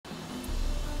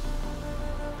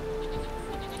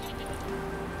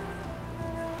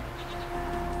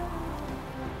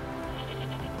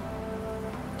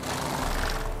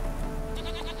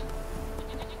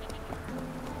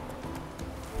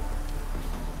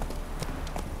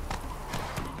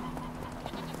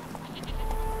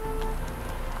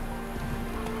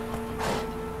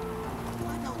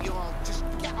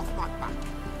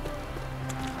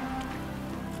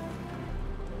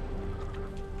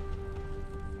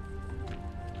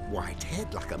white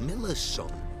head like a miller's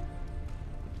son.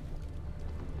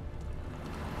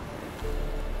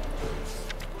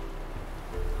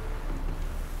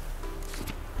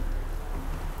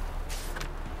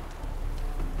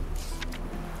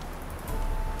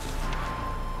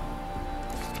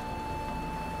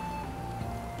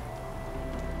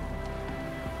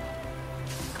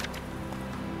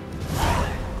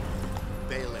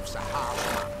 Bailiff's a harsh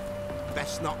man.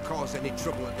 Best not cause any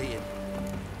trouble at the inn.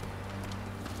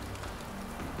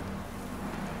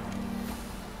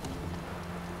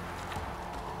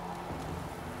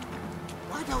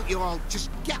 Why don't you all just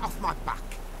get off my back?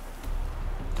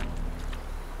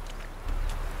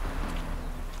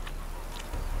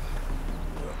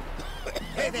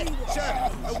 Hey there,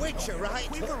 sir, a witcher, right?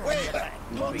 Where?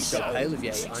 Not be so pale if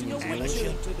you ate onions and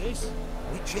witcher.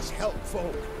 Witches help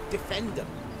folk, defend them.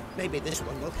 Maybe this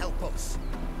one will help us.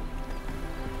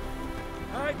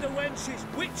 Hide the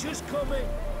wenches, witcher's coming!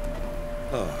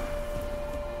 Oh.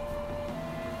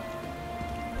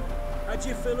 Had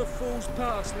you fill a fool's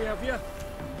parsley, have you?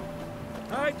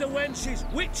 Hide the wenches,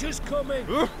 witcher's coming!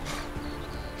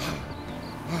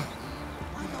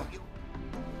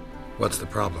 What's the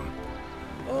problem?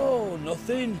 Oh,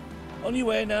 nothing. On your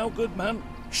way now, good man.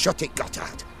 Shut it,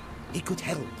 Gotthard. He could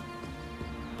help.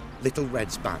 Little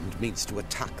Red's band means to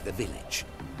attack the village.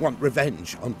 Want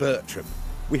revenge on Bertram.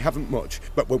 We haven't much,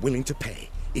 but we're willing to pay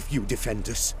if you defend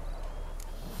us.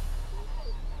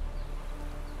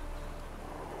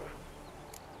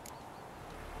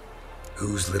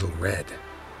 Who's Little Red?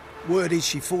 Word is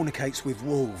she fornicates with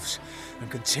wolves and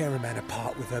can tear a man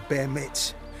apart with her bare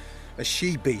mitts. A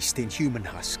she-beast in human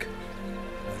husk.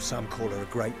 Though some call her a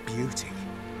great beauty.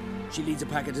 She leads a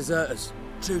pack of deserters,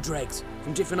 true dregs,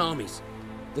 from different armies.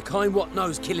 The kind what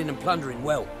knows killing and plundering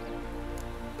well.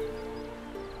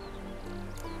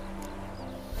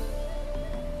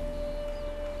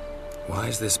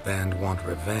 Why's this band want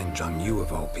revenge on you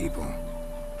of all people?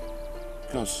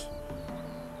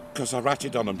 Cause I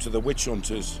ratted on them to the witch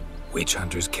hunters. Witch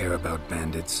hunters care about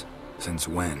bandits? Since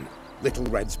when? Little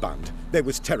Red's band. They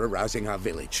was terrorizing our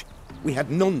village. We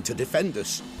had none to defend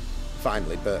us.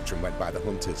 Finally, Bertram went by the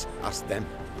hunters, asked them.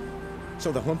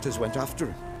 So the hunters went after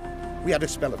him. We had a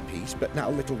spell of peace, but now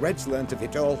Little Red's learnt of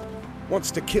it all. Wants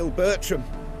to kill Bertram.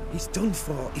 He's done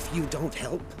for if you don't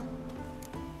help.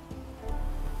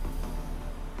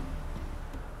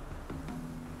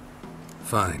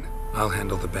 Fine. I'll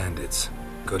handle the bandits.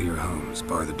 Go to your homes,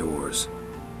 bar the doors.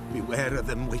 Beware of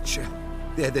them, Witcher.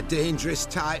 They're the dangerous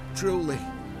type, truly.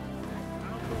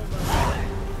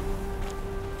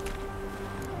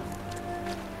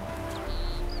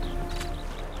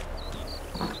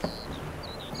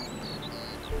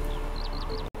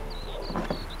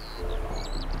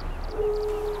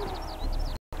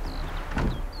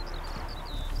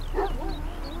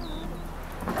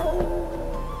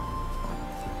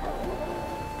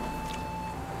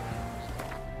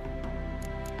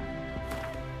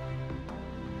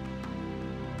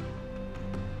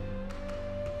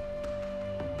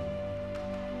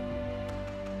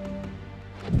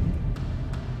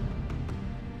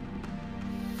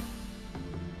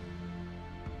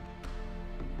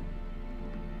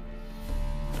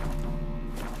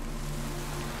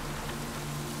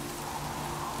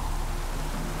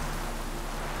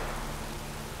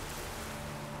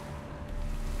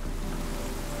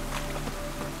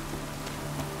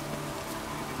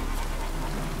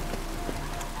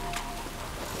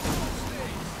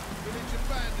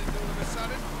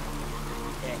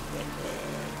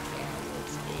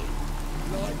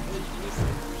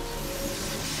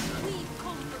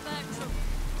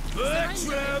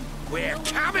 Bertram, we're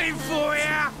coming for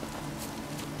you!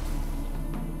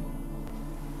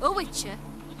 Oh, Witcher,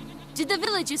 did the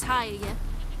villagers hire you?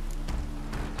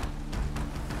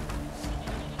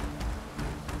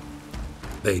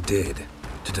 They did,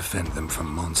 to defend them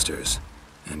from monsters,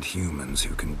 and humans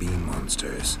who can be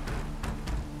monsters.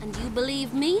 And you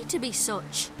believe me to be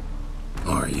such?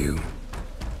 Are you?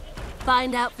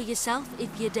 Find out for yourself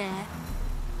if you dare.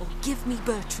 Or give me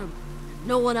Bertram.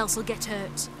 No one else will get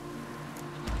hurt.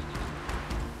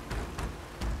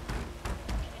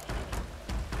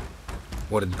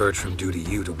 What did Bertram do to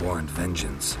you to warrant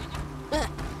vengeance?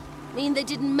 Mean they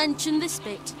didn't mention this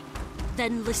bit?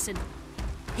 Then listen.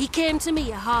 He came to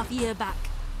me a half-year back.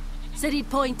 Said he'd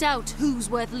point out who's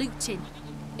worth looting,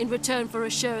 in return for a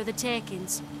share of the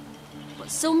takings. But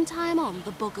sometime on,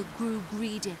 the bugger grew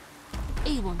greedy.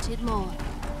 He wanted more.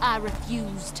 I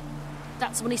refused.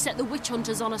 That's when he set the witch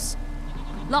hunters on us.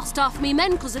 Lost half me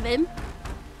men 'cause of him.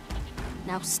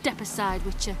 Now step aside,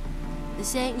 Witcher.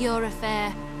 This ain't your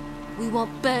affair. We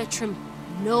want Bertram,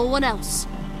 no one else.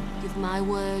 You've with my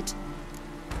word.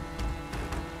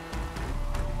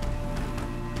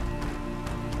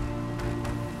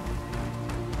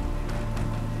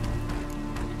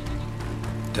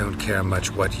 Don't care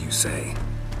much what you say.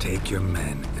 Take your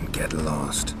men and get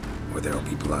lost, or there'll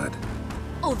be blood.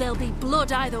 Oh, there'll be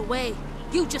blood either way.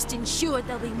 You just ensured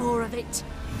there'll be more of it.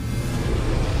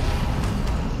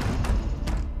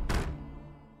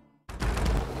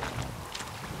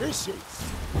 This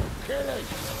is killing.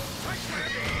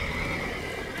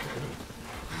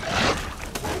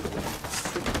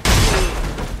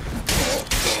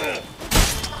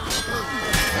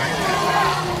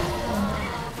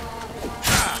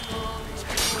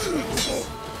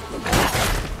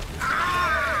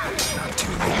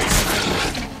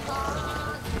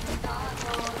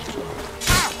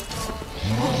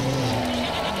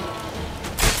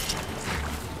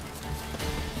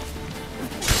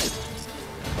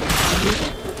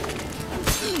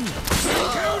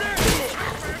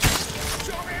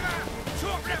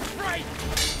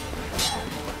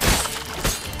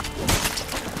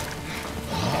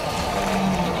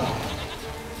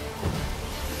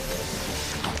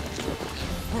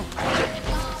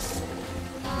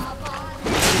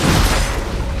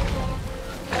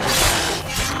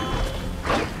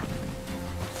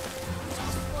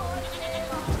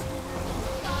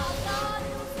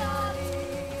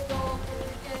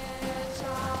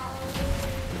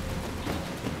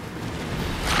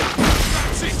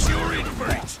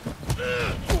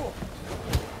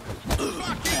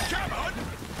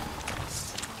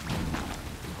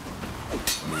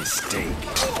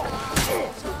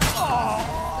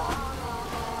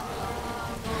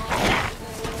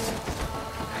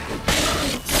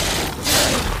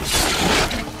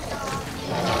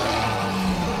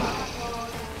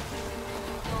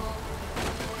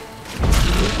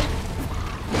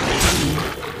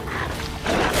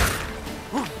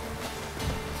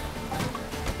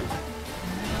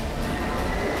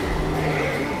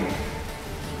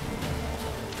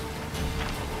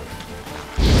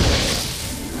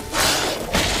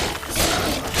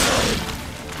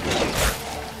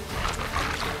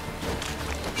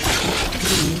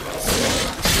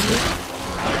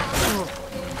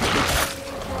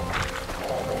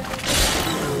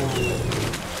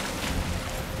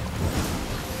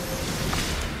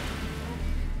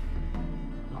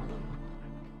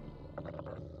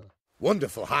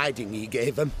 Wonderful hiding he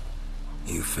gave them.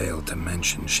 You failed to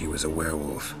mention she was a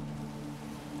werewolf.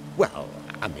 Well,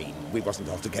 I mean, we wasn't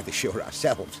altogether sure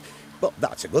ourselves. But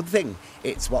that's a good thing.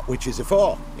 It's what witches are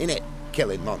for, innit?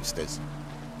 Killing monsters.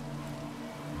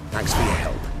 Thanks for your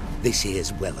help. This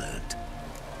here's well earned.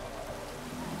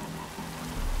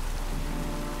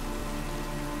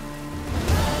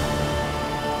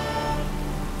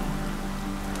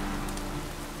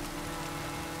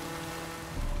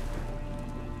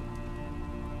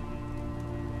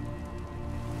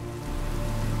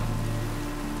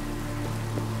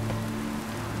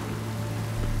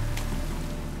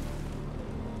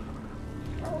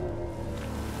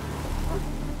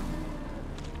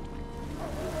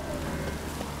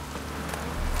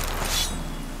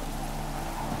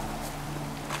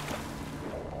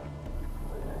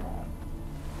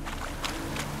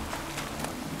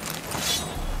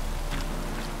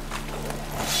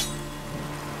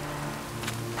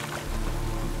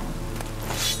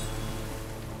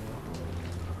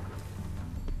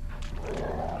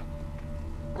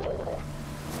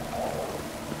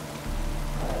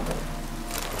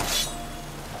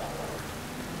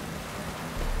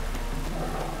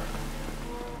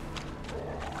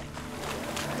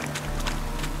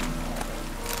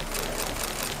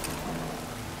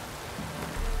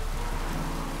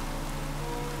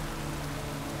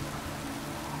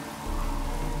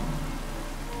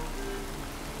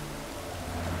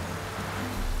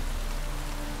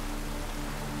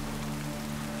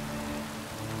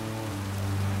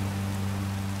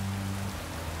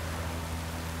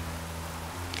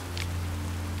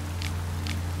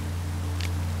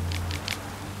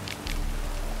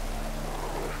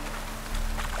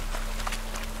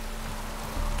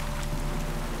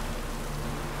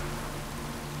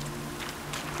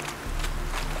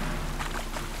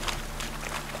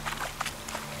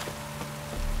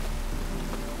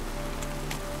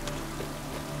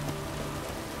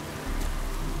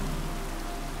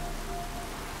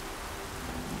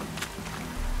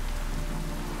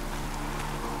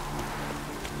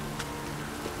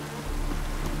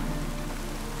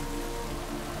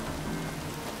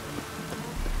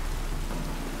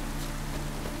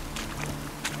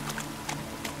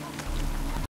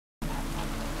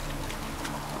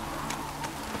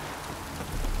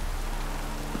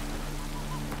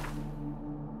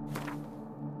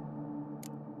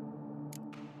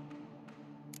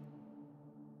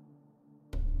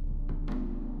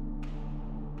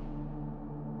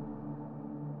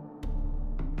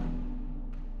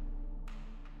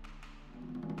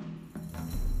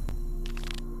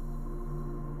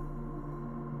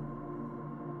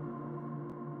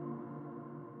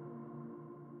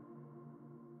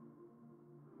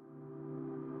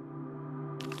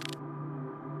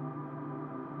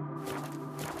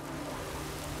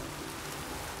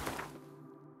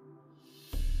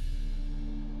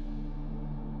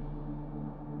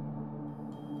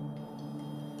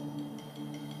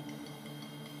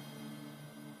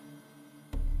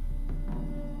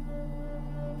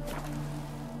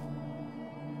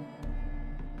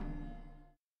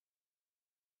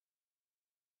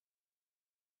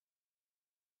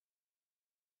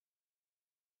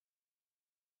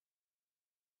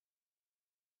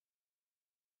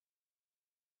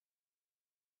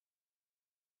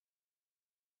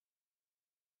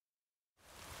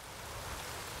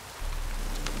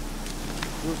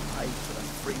 was paid for the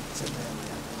free to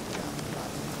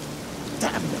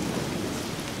damn them.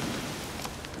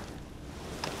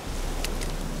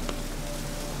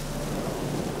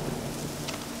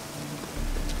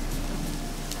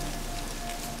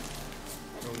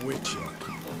 A witcher.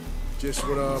 Just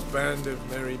what our band of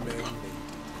merry men need.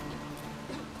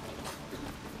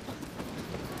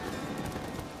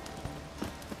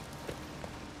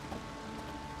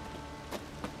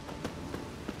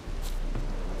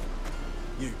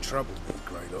 You troubled me,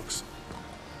 Greylocks.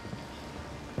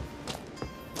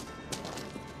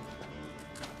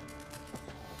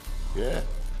 Yeah?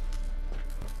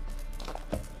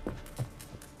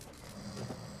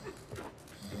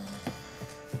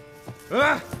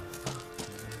 Ah!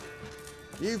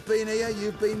 You've been here,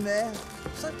 you've been there.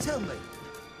 So tell me.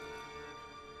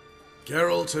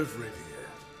 Geralt of Rivia,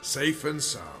 safe and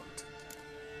sound.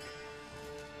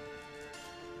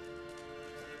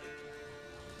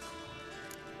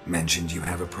 Mentioned you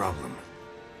have a problem.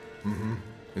 Mm-hmm.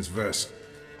 It's Vess.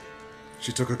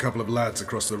 She took a couple of lads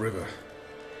across the river.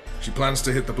 She plans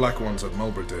to hit the Black Ones at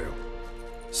Mulberdale.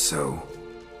 So,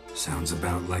 sounds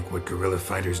about like what guerrilla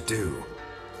fighters do.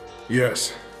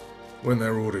 Yes, when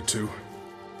they're ordered to.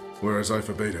 Whereas I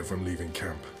forbade her from leaving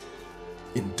camp.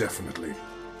 Indefinitely.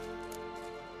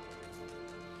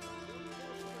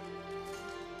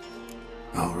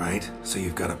 All right, so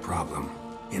you've got a problem.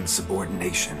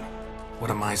 Insubordination. What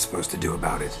am I supposed to do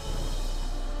about it?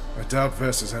 I doubt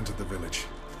Vess has entered the village.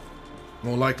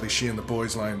 More likely she and the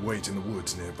boys lie in wait in the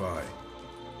woods nearby.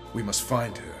 We must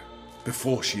find her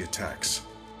before she attacks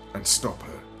and stop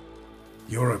her.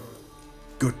 You're a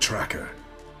good tracker.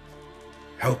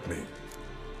 Help me.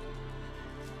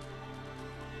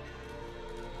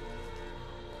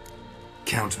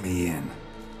 Count me in.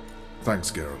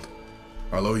 Thanks, Geralt.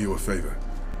 I'll owe you a favor.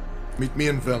 Meet me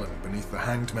and Velen beneath the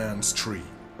Hanged Man's tree.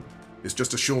 It's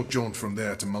just a short jaunt from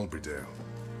there to Mulberdale.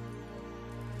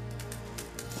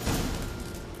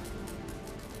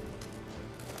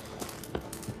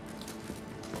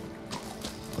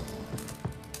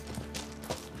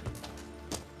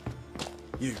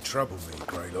 You trouble me,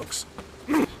 Greylocks.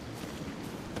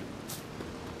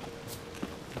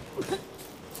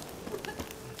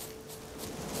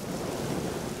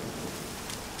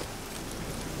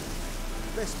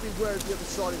 Best beware of the other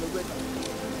side of the river.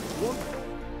 What?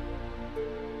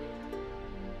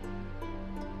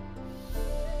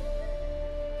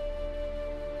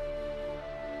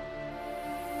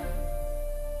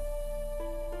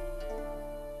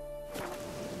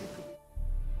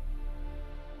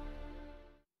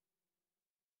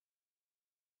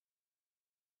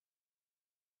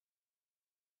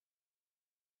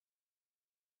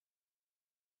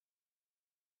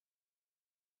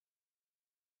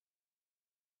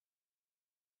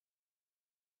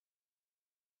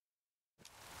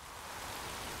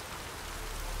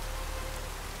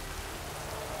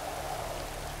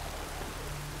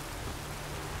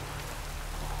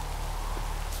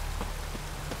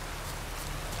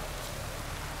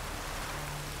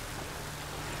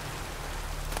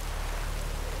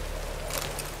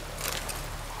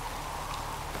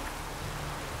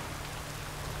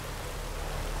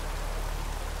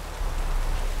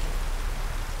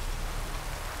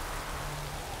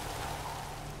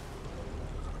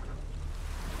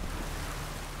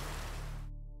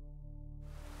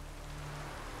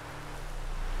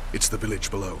 It's the village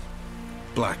below.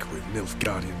 Black with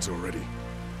Nilfgaardians already.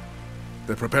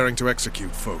 They're preparing to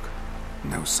execute folk.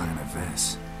 No sign of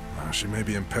Vess. She may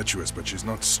be impetuous, but she's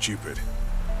not stupid.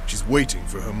 She's waiting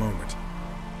for her moment.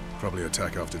 Probably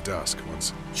attack after dusk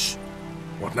once... Shh!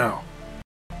 What now?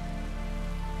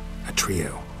 A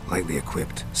trio, lightly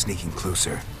equipped, sneaking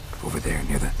closer. Over there,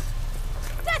 near the...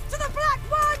 Death to the Black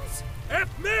Ones! Help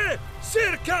me!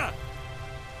 Circa!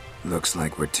 Looks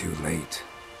like we're too late.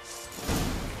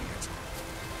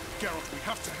 Geralt, we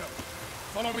have to help.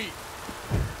 Follow me.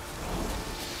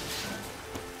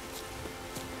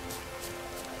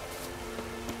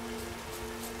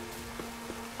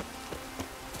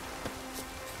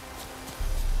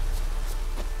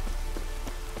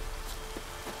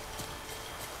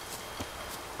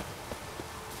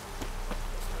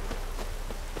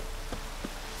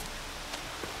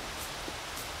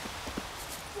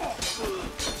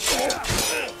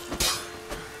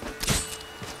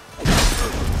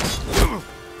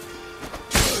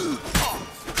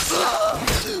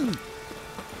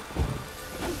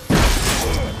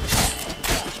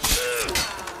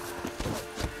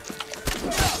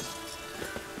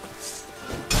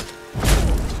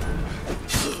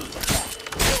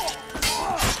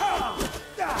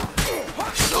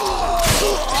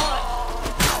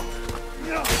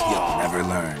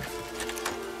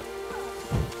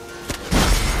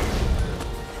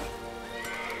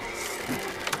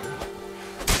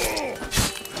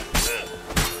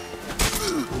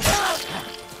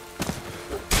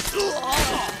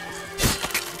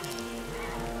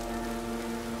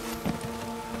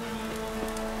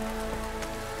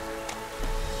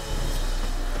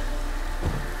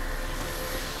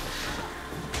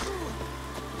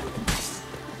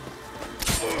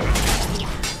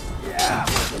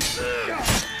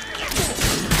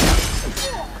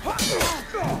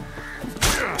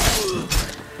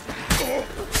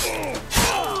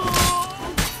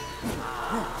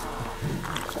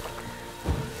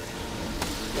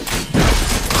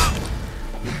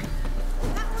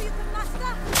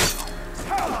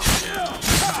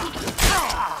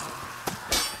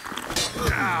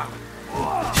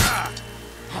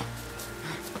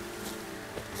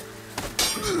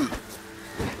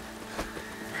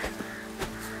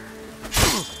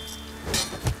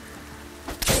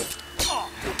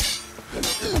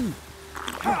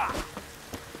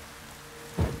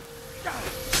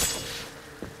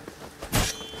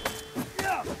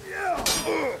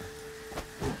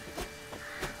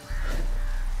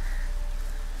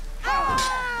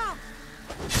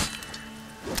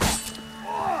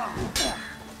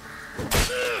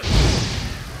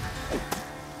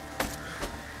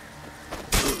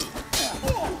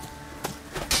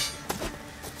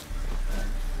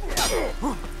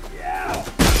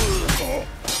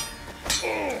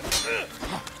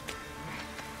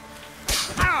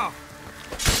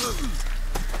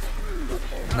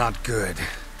 Not good.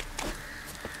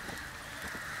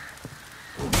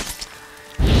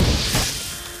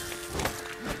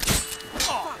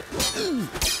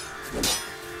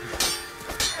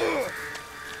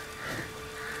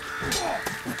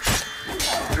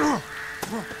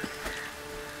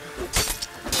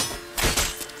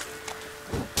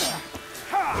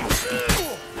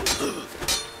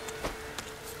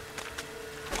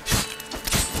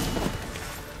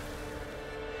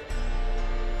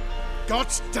 God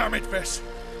damn it, Vess!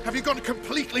 Have you gone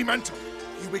completely mental?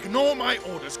 You ignore my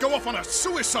orders, go off on a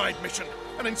suicide mission,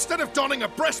 and instead of donning a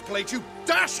breastplate, you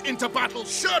dash into battle,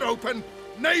 shirt open,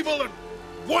 navel and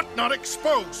whatnot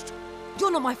exposed!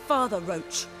 You're not my father,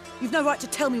 Roach. You've no right to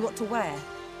tell me what to wear.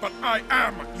 But I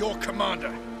am your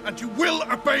commander, and you will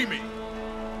obey me!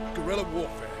 Guerrilla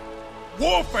warfare.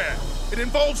 Warfare! It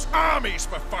involves armies,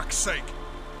 for fuck's sake!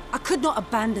 I could not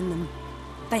abandon them.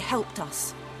 They helped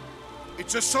us.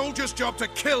 It's a soldier's job to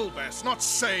kill, Vess, not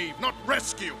save, not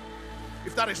rescue.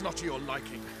 If that is not to your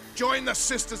liking, join the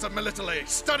Sisters of LITTLR,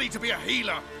 study to be a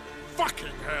healer.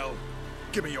 Fucking hell.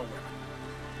 Give me your weapon.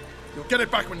 You'll get it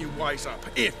back when you wise up,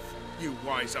 if you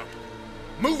wise up.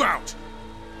 Move out!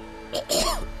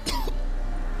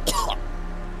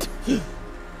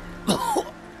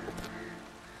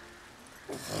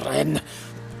 Ren.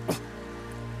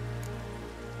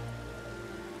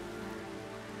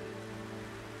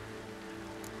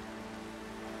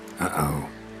 Uh-oh.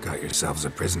 Got yourselves a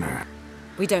prisoner.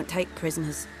 We don't take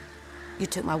prisoners. You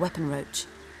took my weapon, Roach.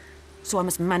 So I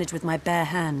must manage with my bare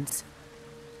hands.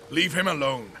 Leave him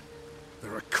alone.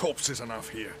 There are corpses enough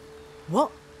here.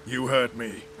 What? You heard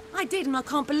me. I did, and I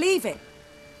can't believe it.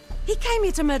 He came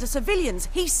here to murder civilians.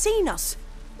 He's seen us.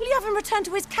 Will you have him return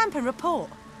to his camp and report?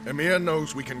 Emir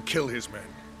knows we can kill his men.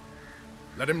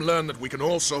 Let him learn that we can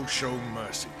also show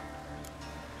mercy.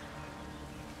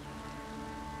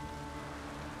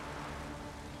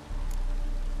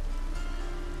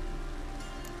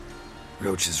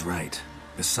 Roach is right.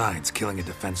 Besides, killing a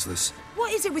defenseless...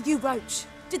 What is it with you, Roach?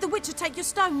 Did the Witcher take your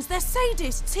stones? They're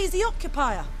sadists. He's the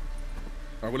occupier.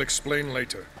 I will explain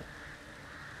later.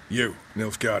 You,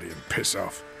 Nilfgaardian, piss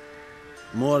off.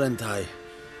 Morentai.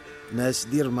 Nes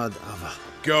dirmad ava.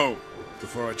 Go,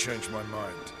 before I change my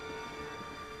mind.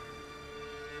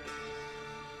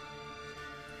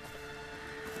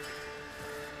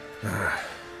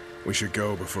 We should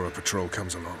go before a patrol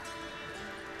comes along.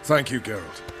 Thank you,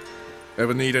 Geralt.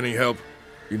 Ever need any help,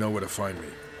 you know where to find me.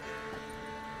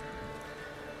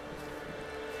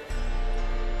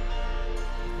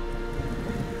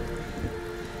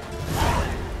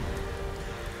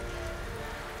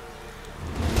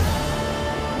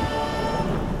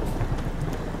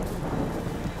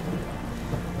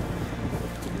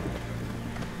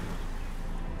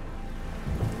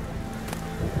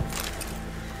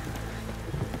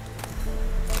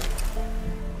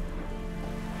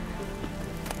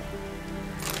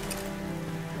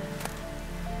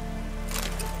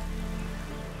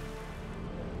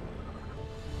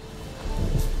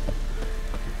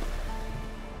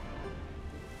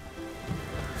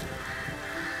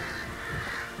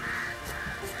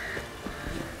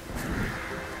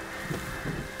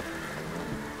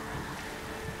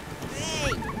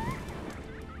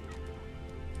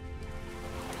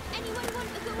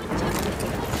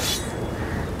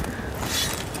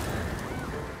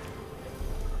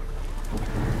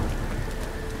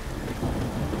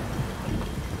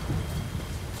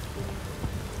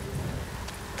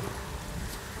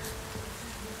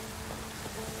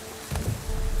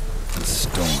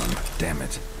 Storm, damn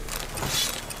it.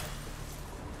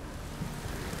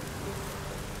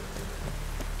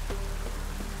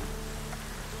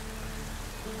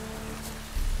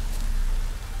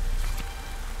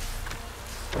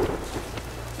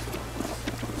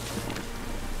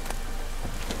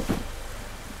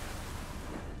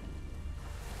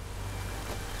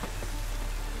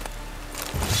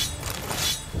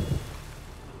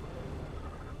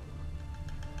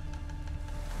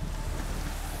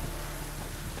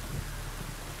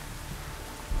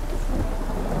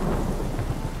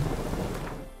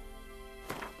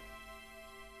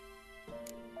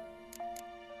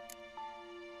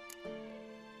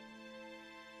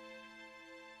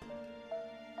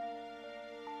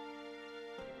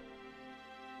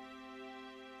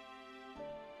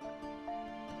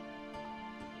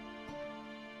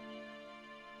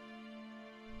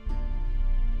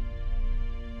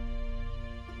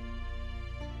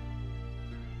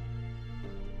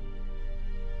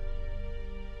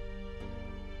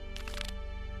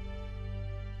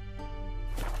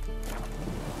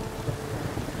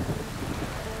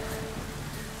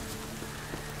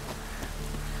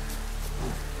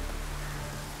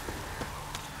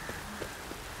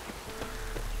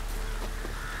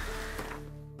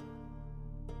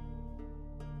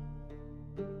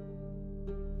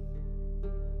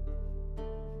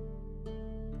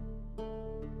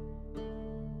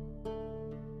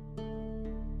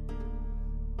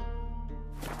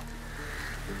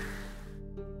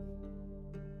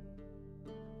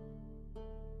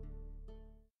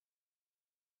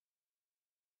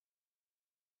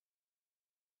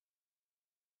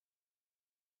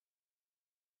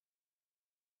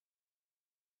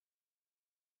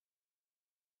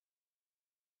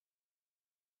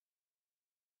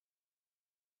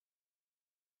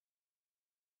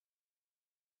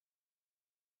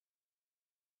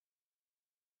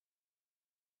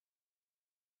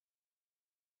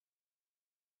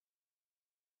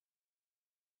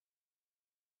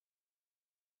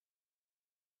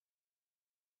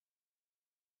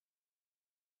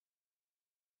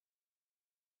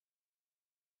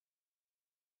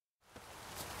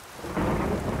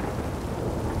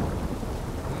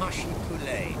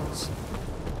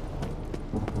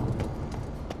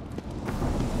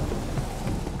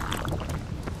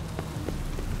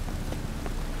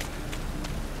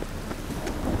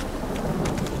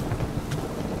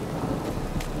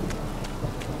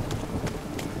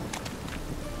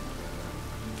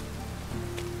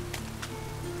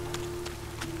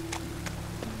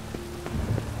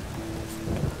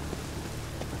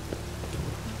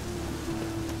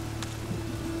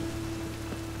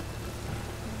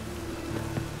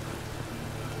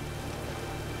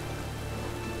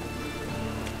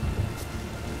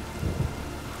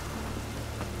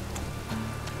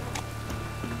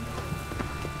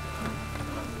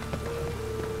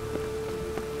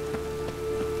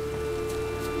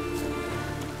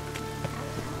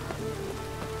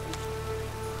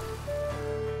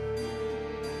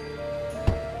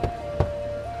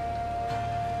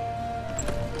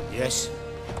 Yes?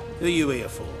 Who are you here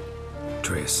for?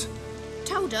 Triss.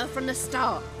 Told her from the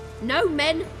start. No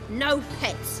men, no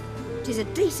pets. 'Tis a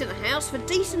decent house for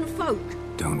decent folk.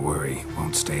 Don't worry,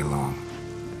 won't stay long.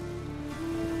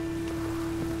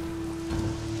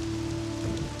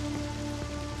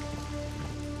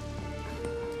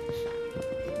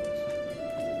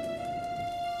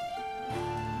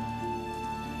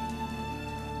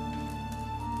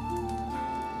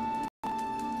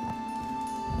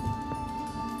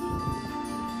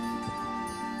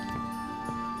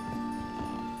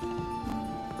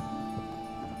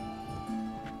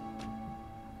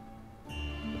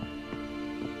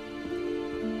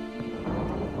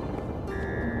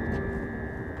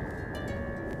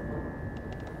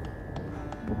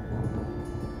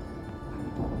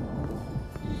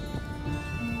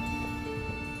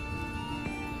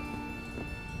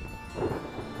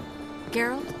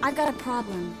 Geralt, I've got a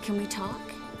problem. Can we talk?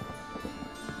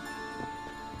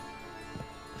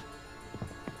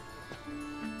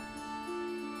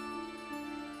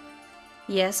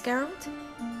 Yes, Geralt?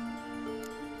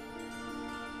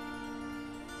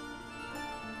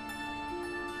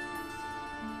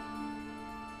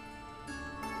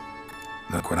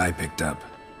 Look what I picked up.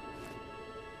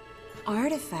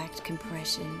 Artifact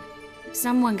compression.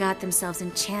 Someone got themselves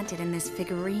enchanted in this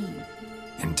figurine.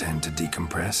 Intend to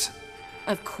decompress?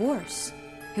 Of course.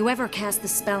 Whoever cast the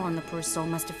spell on the poor soul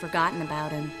must have forgotten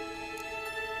about him.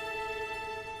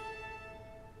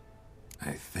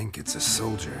 I think it's a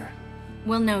soldier.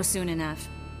 We'll know soon enough.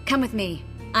 Come with me.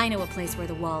 I know a place where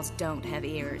the walls don't have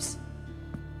ears.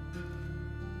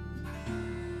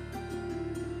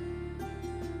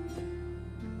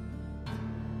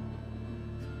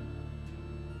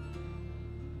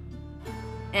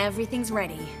 Everything's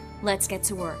ready. Let's get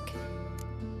to work.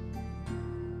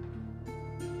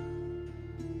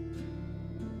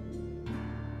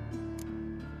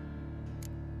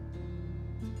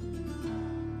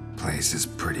 Place is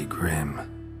pretty grim.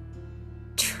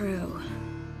 True.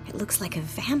 It looks like a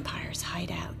vampire's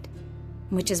hideout.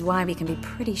 Which is why we can be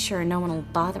pretty sure no one will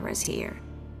bother us here.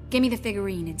 Give me the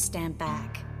figurine and stand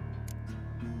back.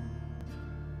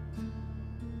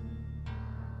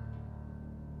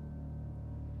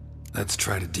 Let's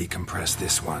try to decompress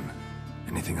this one.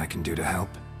 Anything I can do to help?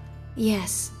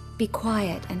 Yes. Be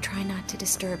quiet and try not to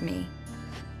disturb me.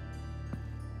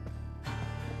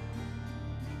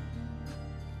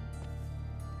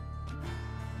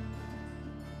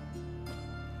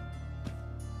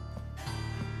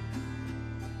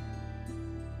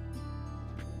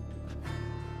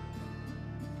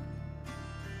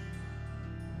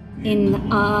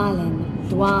 In Allen,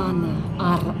 Dwana,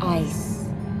 ar Eis.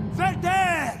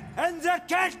 Verder! And the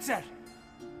Kerzer!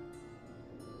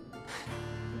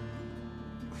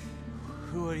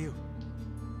 Who are you?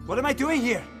 What am I doing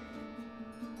here?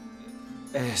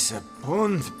 Es a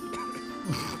pond.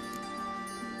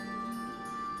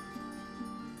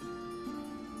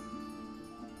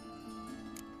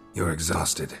 You're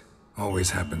exhausted. Always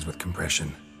happens with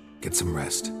compression. Get some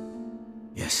rest.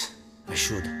 Yes, I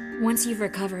should. Once you've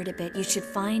recovered a bit, you should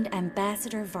find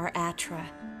Ambassador Varatra.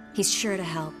 He's sure to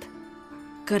help.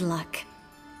 Good luck.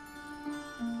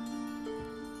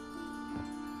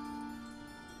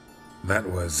 That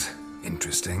was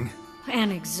interesting.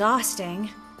 And exhausting.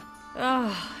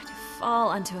 Oh, to fall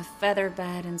onto a feather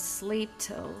bed and sleep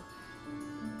till...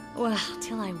 well,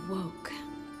 till I woke.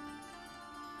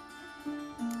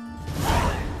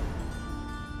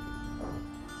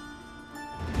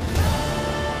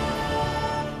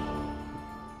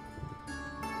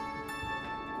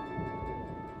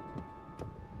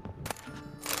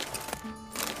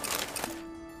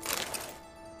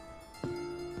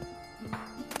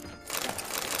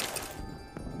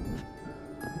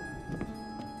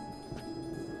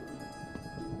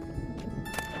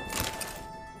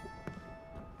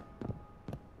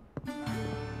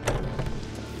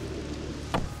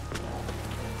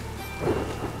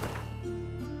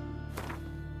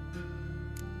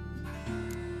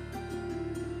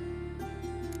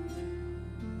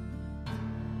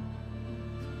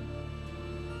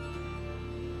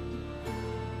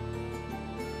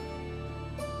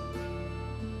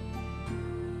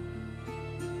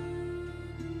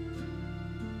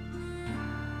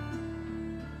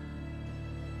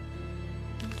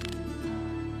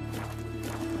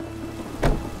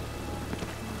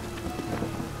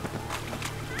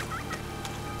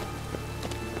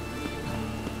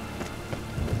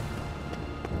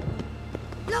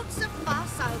 Lots of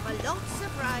fuss over lots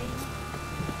of rain.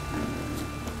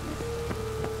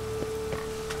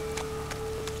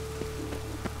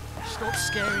 Stop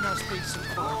scaring us, decent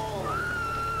folk.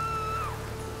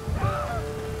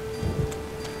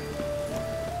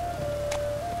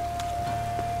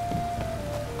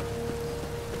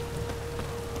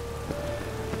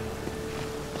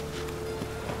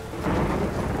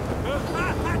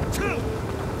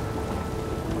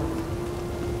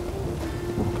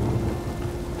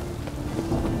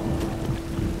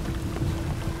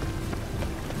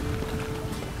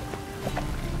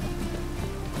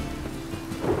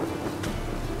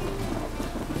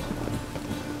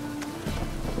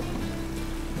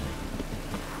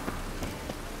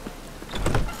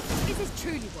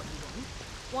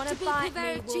 Wanna To bite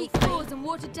buy me, cheap Wolfie? fours and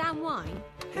watered down wine?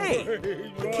 Hey,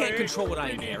 you can't control what I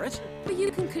inherit. But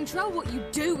you can control what you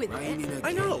do with it.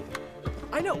 I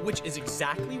know, which is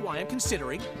exactly why I'm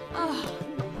considering. Oh,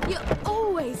 you're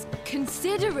always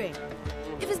considering.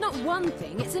 If it's not one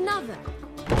thing, it's another.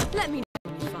 Let me know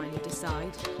when you finally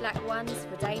decide. Black ones,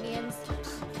 Redanians.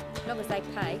 As long as they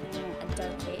pay and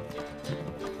don't hit.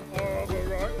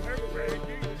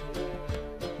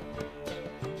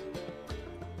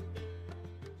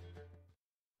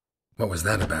 What was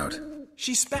that about?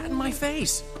 She spat in my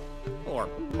face. Or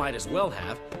might as well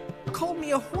have. Called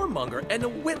me a whoremonger and a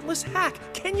witless hack.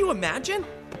 Can you imagine?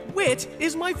 Wit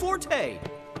is my forte.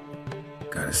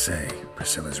 Gotta say,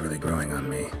 Priscilla's really growing on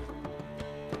me.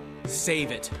 Save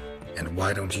it. And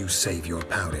why don't you save your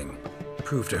pouting?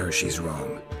 Prove to her she's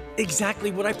wrong.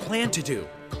 Exactly what I plan to do.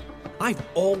 I've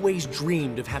always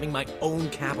dreamed of having my own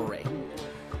cabaret.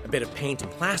 A bit of paint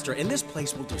and plaster, and this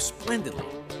place will do splendidly.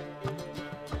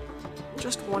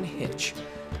 Just one hitch.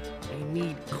 I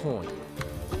need coin.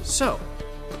 So,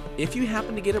 if you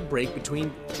happen to get a break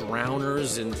between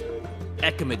drowners and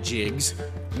ecamajigs,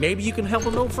 maybe you can help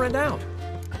an old friend out.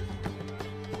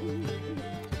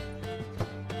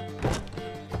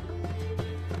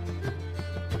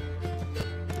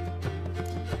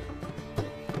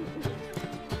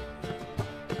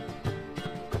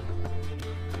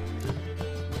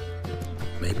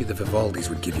 Maybe the Vivaldis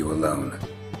would give you a loan.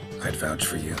 I'd vouch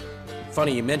for you.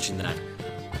 Funny you mention that.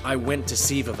 I went to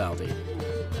see Vivaldi.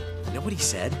 You know what he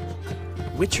said?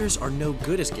 Witchers are no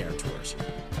good as guarantors.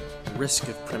 The risk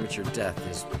of premature death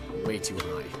is way too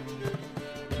high.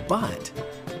 But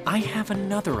I have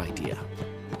another idea.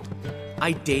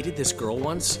 I dated this girl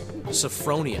once,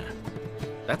 Sophronia.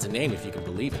 That's a name if you can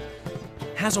believe it.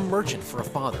 Has a merchant for a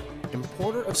father,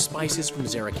 importer of spices from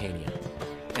Zerrikania.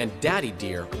 And Daddy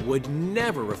Dear would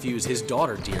never refuse his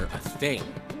daughter Dear a thing.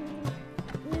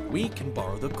 We can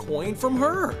borrow the coin from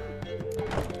her.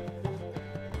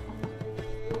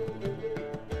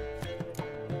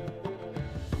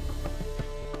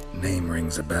 Name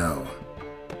rings a bell.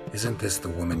 Isn't this the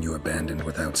woman you abandoned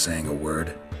without saying a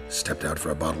word? Stepped out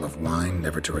for a bottle of wine,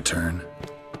 never to return?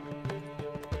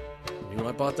 You know,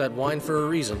 I bought that wine for a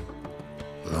reason.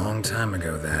 Long time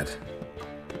ago, that.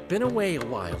 Been away a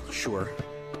while, sure.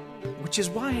 Which is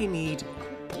why I need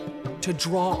to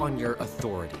draw on your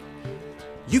authority.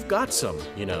 You've got some,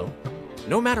 you know,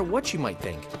 no matter what you might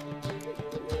think.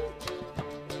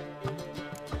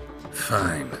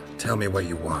 Fine. Tell me what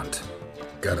you want.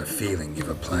 Got a feeling you've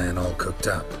a plan all cooked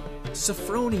up.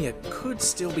 Sophronia could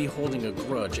still be holding a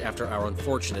grudge after our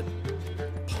unfortunate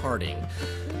parting.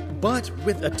 But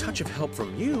with a touch of help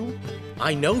from you,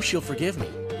 I know she'll forgive me.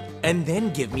 And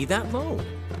then give me that loan.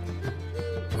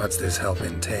 What's this help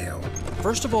entail?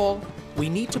 First of all, we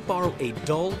need to borrow a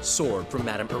dull sword from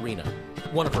Madame Irina.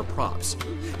 One of her props.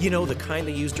 You know, the kind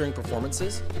they use during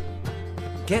performances?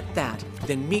 Get that,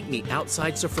 then meet me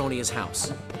outside Sophronia's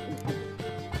house.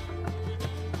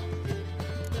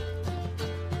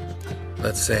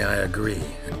 Let's say I agree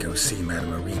and go see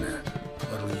Madame Irina.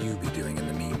 What'll you be doing in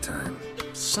the meantime?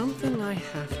 Something I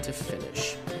have to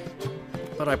finish.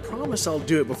 But I promise I'll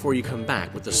do it before you come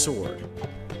back with the sword.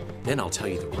 Then I'll tell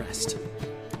you the rest.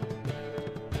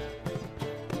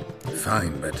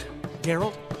 Fine, but...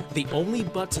 Geralt, the only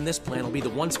butts in this plan will be the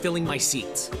ones filling my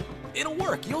seats. It'll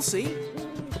work, you'll see.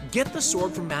 Get the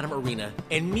sword from Madame Irina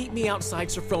and meet me outside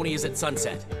Sophronia's at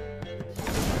sunset.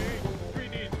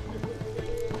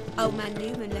 Old man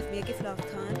Newman left me a gift last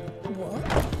time.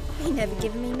 What? He never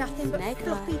given me nothing but Snake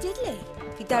floppy eye. diddly.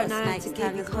 If you don't know how Snake to give,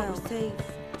 can you as can't well. receive.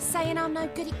 Saying I'm no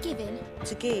good at giving.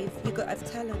 To give, you got to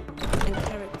have talent and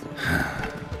character.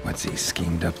 What's he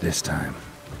schemed up this time?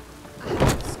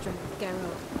 Strength,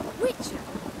 Geralt. Witcher.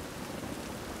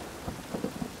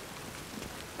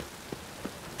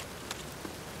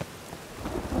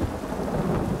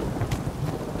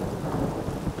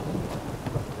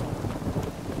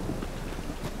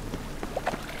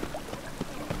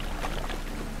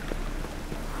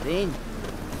 Then,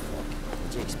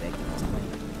 what do you expect of us,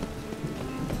 mate?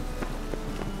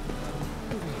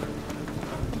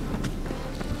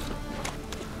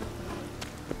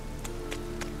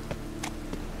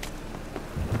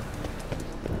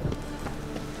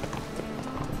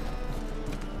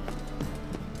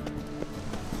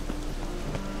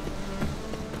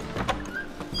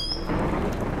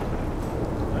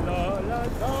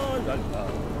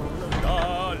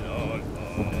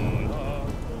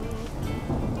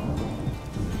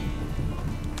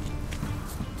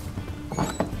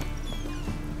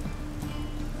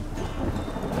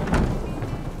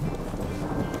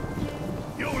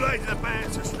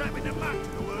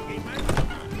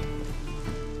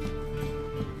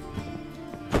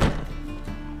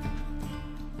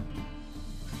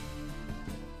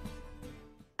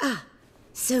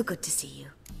 So good to see you.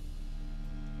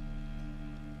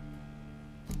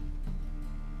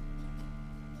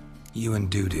 You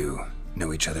and Dudu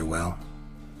know each other well?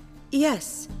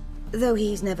 Yes, though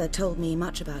he's never told me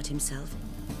much about himself.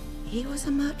 He was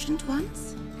a merchant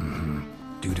once? Mm-hmm.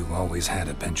 Dudu always had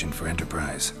a penchant for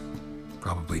enterprise.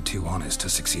 Probably too honest to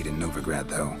succeed in Novigrad,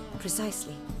 though.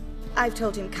 Precisely. I've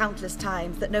told him countless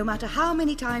times that no matter how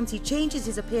many times he changes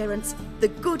his appearance, the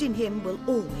good in him will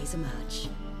always emerge.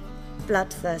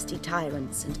 Bloodthirsty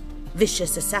tyrants and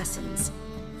vicious assassins.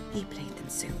 He played them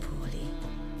so poorly.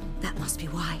 That must be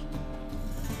why.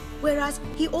 Whereas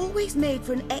he always made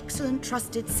for an excellent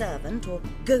trusted servant or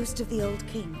ghost of the old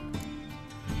king.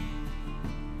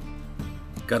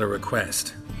 Got a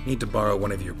request. Need to borrow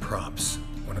one of your props.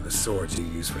 One of the swords you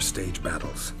use for stage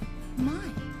battles. My.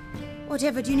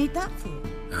 Whatever do you need that for?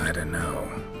 I don't know,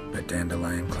 but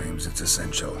Dandelion claims it's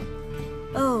essential.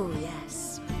 Oh,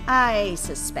 yes. I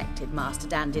suspected Master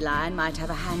Dandelion might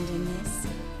have a hand in this.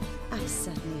 I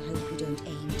certainly hope you don't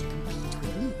aim to compete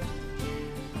with me.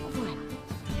 Voilà.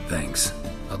 Thanks.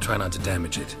 I'll try not to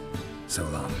damage it. So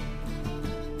long.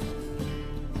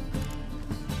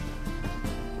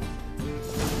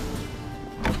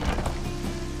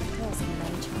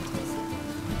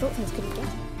 I thought things couldn't get.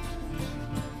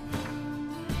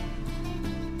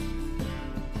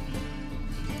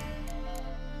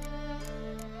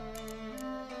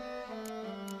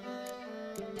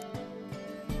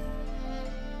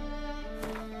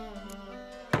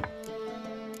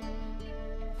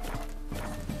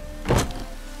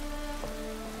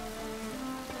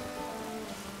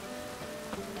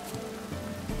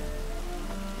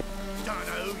 Don't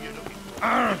know who you're looking for,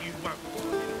 but you won't.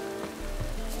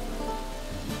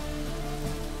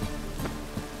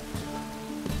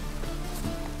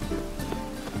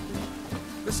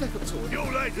 The second sword.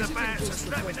 Your lady the bands are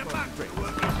slapping the back for a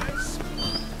working face.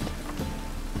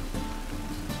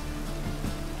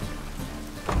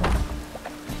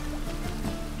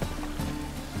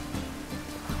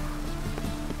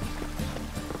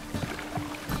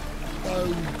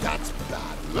 Oh, that's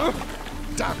bad luck.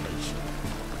 Damage.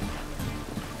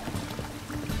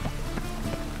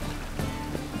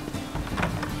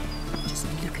 Just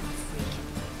look at the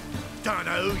freak. Don't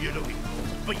know who you're looking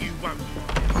for, but you won't.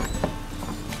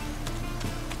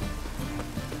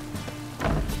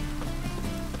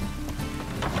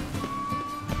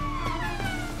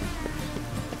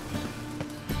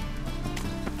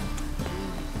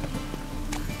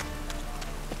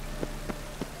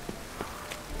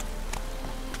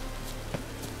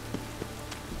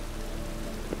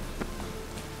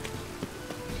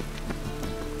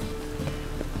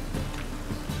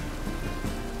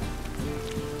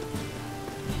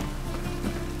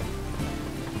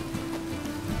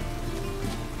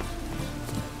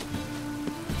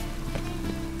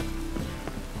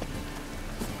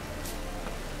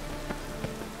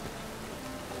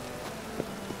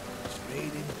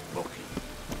 Reading booking.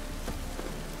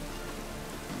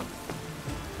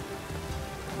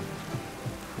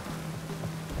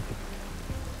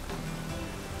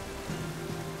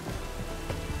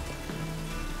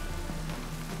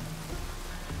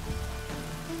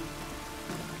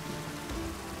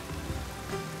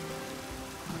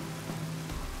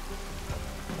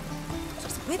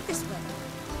 Just with this weapon.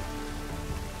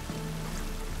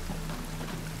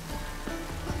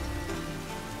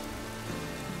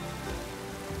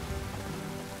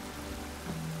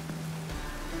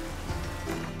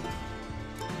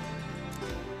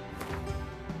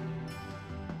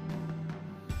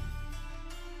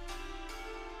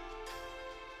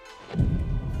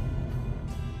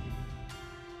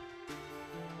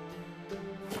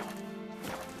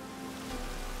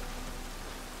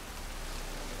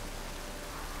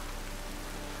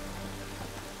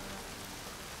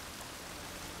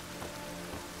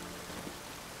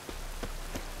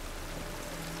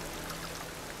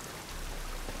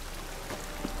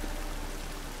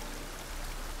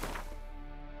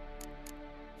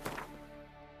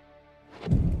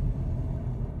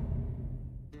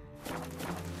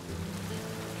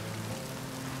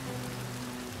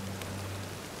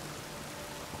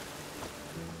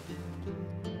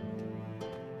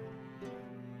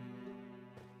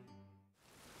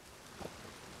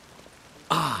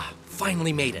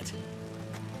 Finally made it.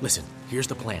 Listen, here's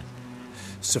the plan.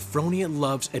 Sophronia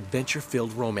loves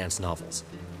adventure-filled romance novels.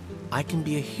 I can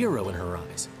be a hero in her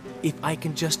eyes if I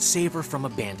can just save her from a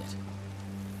bandit.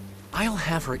 I'll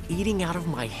have her eating out of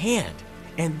my hand,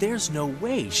 and there's no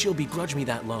way she'll begrudge me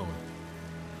that loan.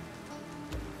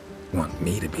 Want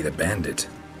me to be the bandit?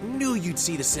 Knew you'd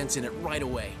see the sense in it right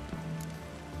away.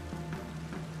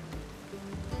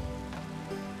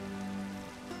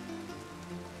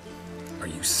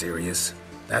 you serious?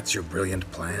 That's your brilliant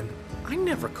plan? I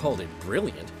never called it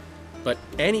brilliant, but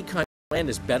any kind of plan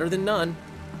is better than none.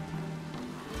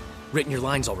 Written your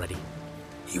lines already.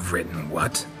 You've written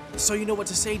what? So you know what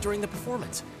to say during the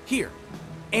performance. Here,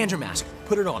 and your mask.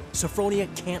 Put it on. Sophronia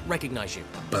can't recognize you.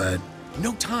 But...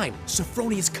 No time.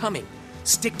 Sophronia's coming.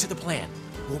 Stick to the plan.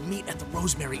 We'll meet at the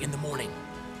Rosemary in the morning.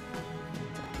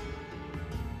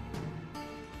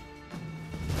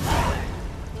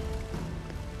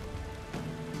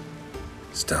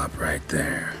 Stop right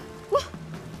there.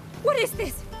 What is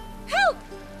this? Help!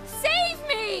 Save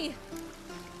me!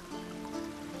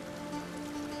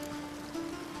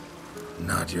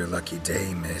 Not your lucky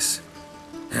day, miss.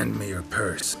 Hand me your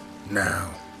purse,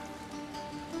 now.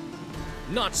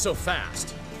 Not so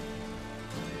fast.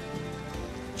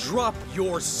 Drop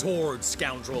your sword,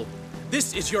 scoundrel.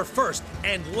 This is your first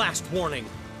and last warning.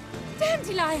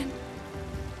 Dandelion!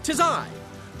 'Tis I,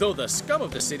 though the scum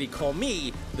of the city call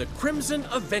me the Crimson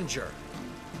Avenger.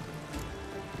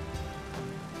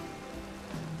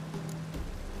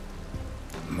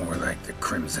 More like the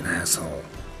Crimson Asshole.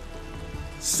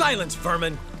 Silence,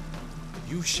 vermin!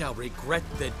 You shall regret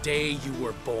the day you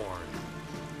were born.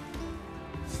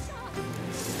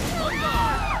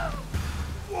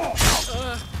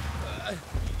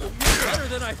 Better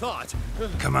than I thought.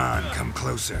 Come on, come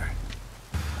closer.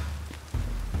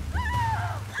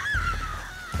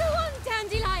 Go on,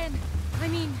 Dandelion! I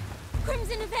mean,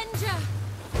 Crimson Avenger!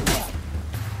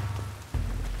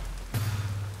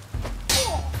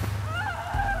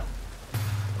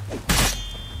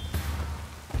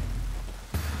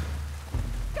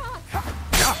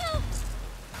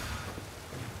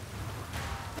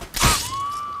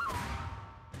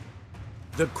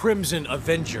 The Crimson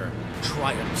Avenger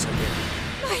triumphs again.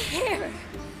 My hair!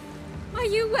 Are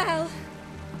you well?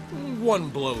 One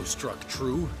blow struck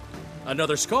true.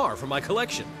 Another scar from my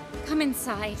collection. Come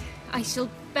inside. I shall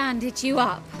bandage you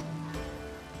up.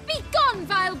 Be gone,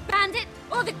 vile bandit,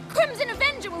 or the Crimson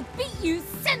Avenger will beat you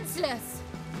senseless!